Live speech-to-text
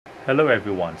Hello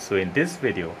everyone, so in this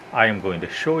video I am going to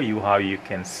show you how you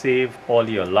can save all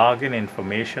your login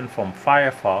information from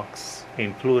Firefox,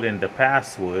 including the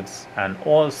passwords and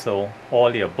also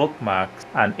all your bookmarks,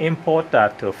 and import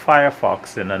that to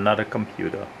Firefox in another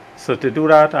computer. So to do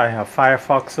that, I have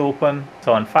Firefox open.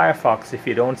 So on Firefox, if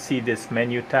you don't see this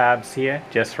menu tabs here,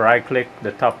 just right click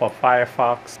the top of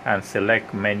Firefox and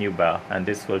select menu bar, and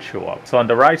this will show up. So on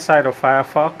the right side of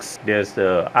Firefox, there's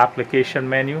the application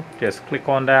menu. Just click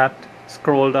on that,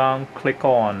 scroll down, click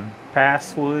on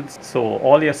passwords. So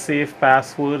all your saved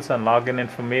passwords and login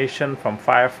information from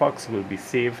Firefox will be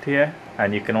saved here,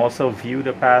 and you can also view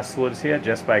the passwords here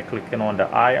just by clicking on the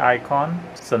eye icon.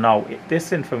 So now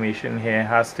this information here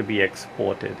has to be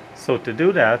exported. So to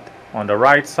do that, on the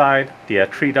right side there are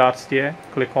three dots there.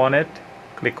 Click on it,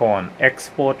 click on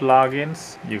export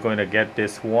logins. You're going to get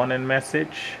this warning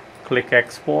message. Click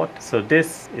export. So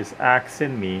this is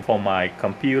asking me for my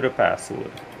computer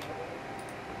password.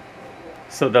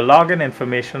 So the login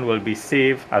information will be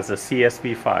saved as a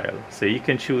CSV file. So you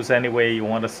can choose any way you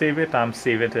want to save it. I'm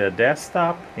saving it to a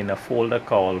desktop in a folder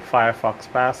called Firefox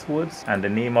Passwords, and the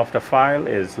name of the file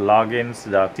is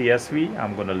logins.csv.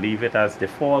 I'm going to leave it as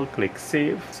default. Click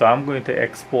save. So I'm going to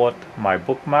export my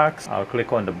bookmarks. I'll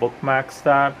click on the bookmarks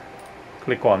tab,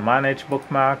 click on manage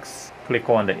bookmarks, click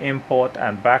on the import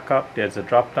and backup. There's a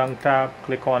drop down tab.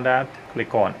 Click on that.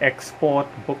 Click on export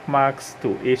bookmarks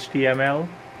to HTML.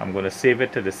 I'm going to save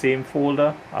it to the same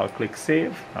folder. I'll click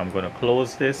save. I'm going to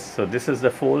close this. So this is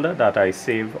the folder that I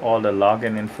save all the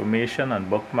login information and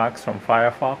bookmarks from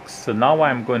Firefox. So now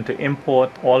I'm going to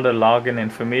import all the login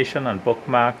information and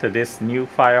bookmark to this new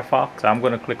Firefox. So I'm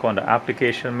going to click on the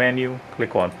application menu,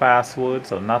 click on passwords.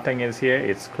 So nothing is here,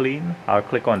 it's clean. I'll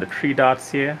click on the three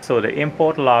dots here. So the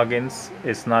import logins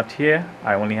is not here.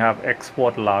 I only have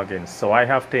export logins. So I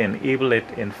have to enable it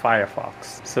in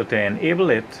Firefox. So to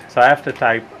enable it, so I have to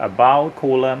type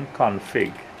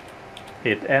about:config.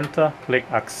 Hit enter, click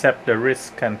accept the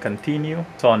risk and continue.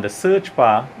 So on the search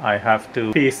bar, I have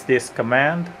to paste this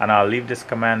command, and I'll leave this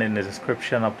command in the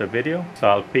description of the video. So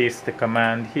I'll paste the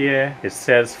command here. It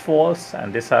says false,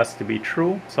 and this has to be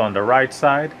true. So on the right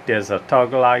side, there's a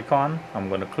toggle icon. I'm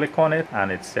going to click on it,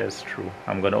 and it says true.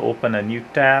 I'm going to open a new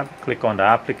tab, click on the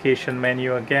application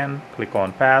menu again, click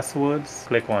on passwords,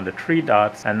 click on the three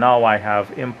dots, and now I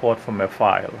have import from a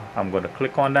file. I'm going to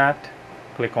click on that,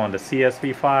 click on the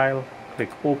CSV file,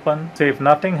 click open. So if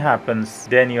nothing happens,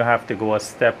 then you have to go a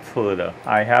step further.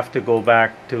 I have to go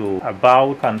back to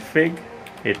about config,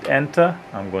 hit enter.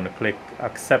 I'm going to click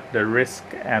accept the risk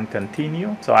and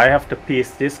continue. So I have to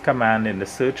paste this command in the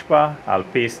search bar. I'll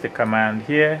paste the command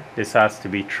here. This has to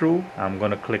be true. I'm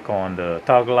going to click on the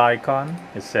toggle icon.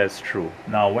 It says true.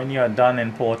 Now when you're done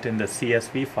importing the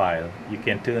CSV file, you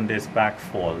can turn this back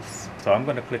false. So I'm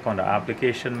going to click on the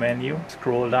application menu,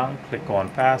 scroll down, click on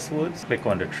passwords, click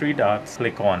on the three dots,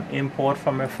 click on import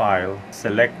from a file,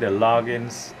 select the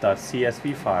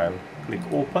logins.csv file, click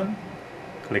open,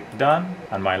 click done,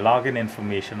 and my login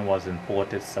information was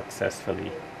imported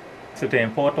successfully. So to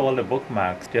import all the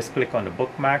bookmarks, just click on the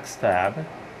bookmarks tab,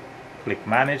 click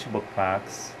manage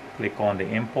bookmarks, click on the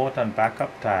import and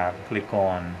backup tab, click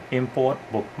on import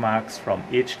bookmarks from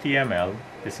HTML.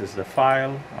 This is the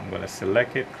file. I'm going to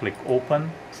select it, click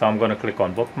open. So I'm going to click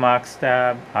on bookmarks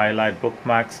tab, highlight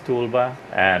bookmarks toolbar,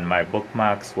 and my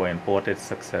bookmarks were imported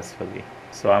successfully.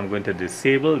 So I'm going to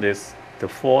disable this to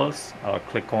false. I'll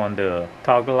click on the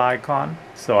toggle icon.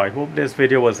 So I hope this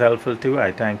video was helpful too.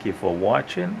 I thank you for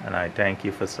watching, and I thank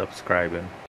you for subscribing.